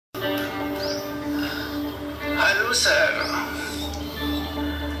Hello, sir.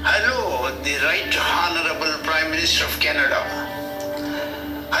 Hello, the Right Honorable Prime Minister of Canada.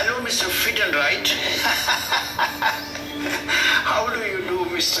 Hello, Mr. Fit and Right. How do you do,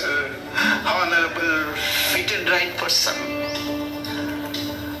 Mr. Honorable Fit and Right person?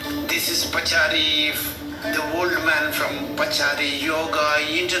 This is Pachari, the old man from Pachari Yoga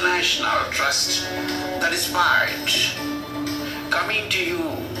International Trust, that is part, coming to you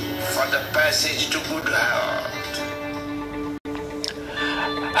for the passage to good health.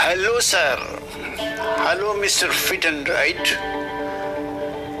 Hello, sir. Hello, Mr. Fit and Right.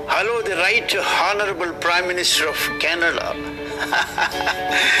 Hello, the Right Honorable Prime Minister of Canada.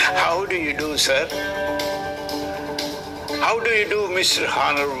 How do you do, sir? How do you do, Mr.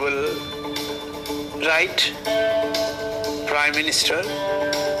 Honorable Right Prime Minister?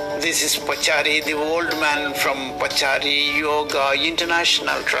 This is Pachari, the old man from Pachari Yoga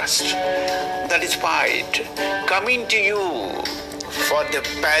International Trust. That is part, coming to you for the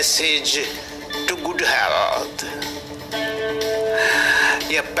passage to good health.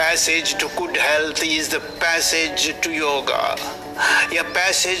 A passage to good health is the passage to yoga. A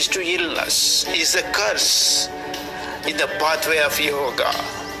passage to illness is the curse in the pathway of yoga.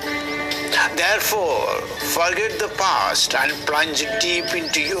 Therefore, forget the past and plunge deep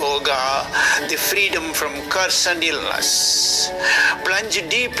into yoga, the freedom from curse and illness. Plunge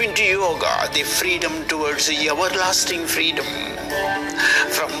deep into yoga, the freedom towards everlasting freedom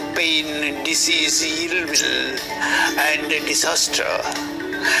from pain, disease, ill will, and disaster.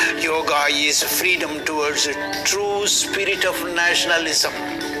 Yoga is freedom towards a true spirit of nationalism.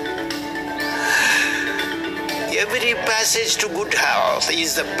 Every passage to good health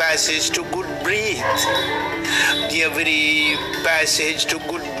is the passage to good breath. Every passage to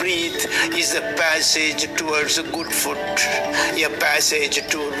good breath is the passage towards good food. A passage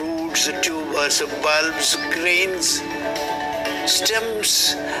to roots, tubers, bulbs, grains,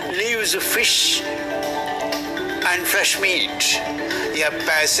 stems, leaves, fish, and fresh meat. A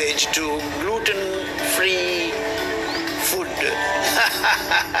passage to gluten-free food.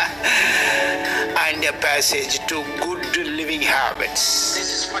 And a passage to good living habits.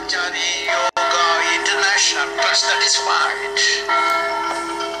 This is Pachari Yoga International Trust, that is part.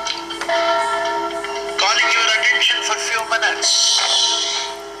 Calling your attention for a few minutes.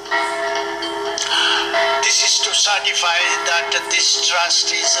 This is to certify that this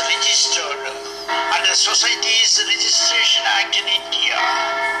trust is registered under Societies Registration Act in India.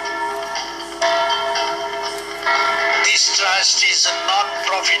 This trust is not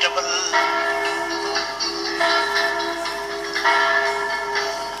profitable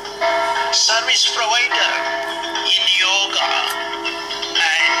service provider in yoga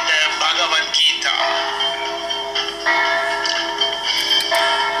and Bhagavadgita.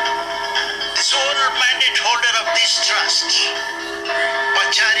 The sole mandate holder of this trust,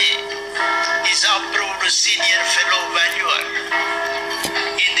 Pachari, is approved senior fellow valuer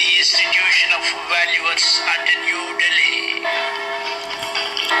in the Institution of Valuers at New Delhi.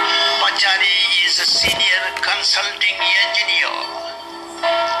 Pachari is a senior consulting engineer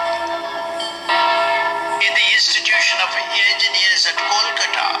in the Institution of Engineers at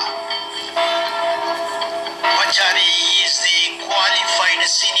Kolkata. Pachari is the qualified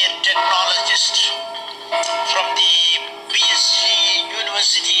senior technologist from the PSG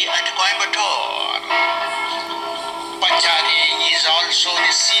University at Coimbatore. Pachari is also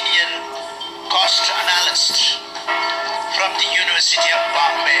the senior cost analyst from the University of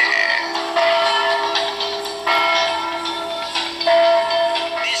Bombay.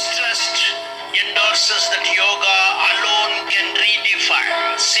 This trust endorses that yoga alone can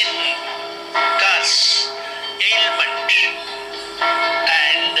redefine sin, curse, ailment,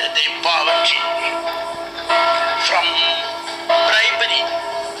 and the poverty. From bribery,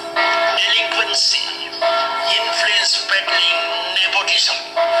 delinquency, influence peddling, nepotism,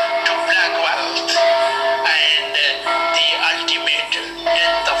 to black wealth, and the ultimate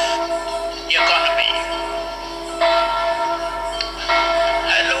death of economy.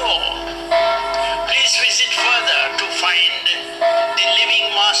 Hello. Please visit further to find the living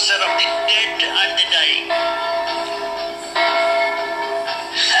master of the dead and the dying.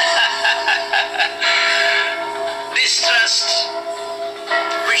 This trust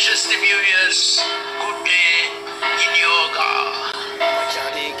wishes the viewers good day in yoga.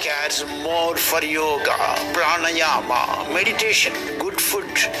 Pachari cares more for yoga, pranayama, meditation, good food,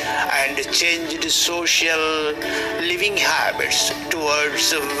 and changed social living habits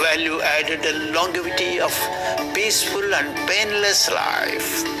towards value-added longevity of peaceful and painless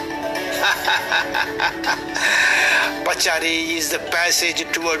life. Pachari is the passage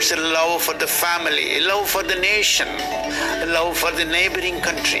towards love for the family, love for the nation, love for the neighboring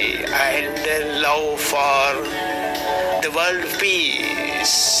country, and love for the world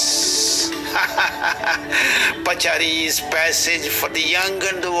peace. Pachari is passage for the young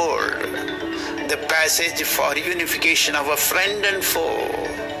and the old, the passage for unification of a friend and foe.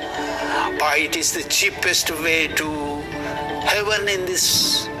 Why it is the cheapest way to heaven in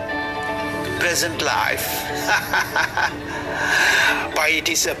this present life. Why it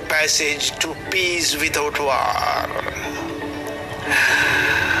is a passage to peace without war.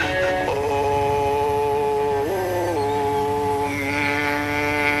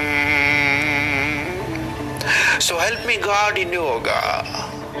 So help me God in yoga.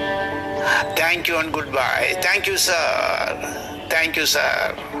 Thank you and goodbye. Thank you, sir. Thank you,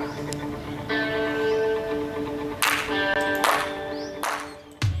 sir.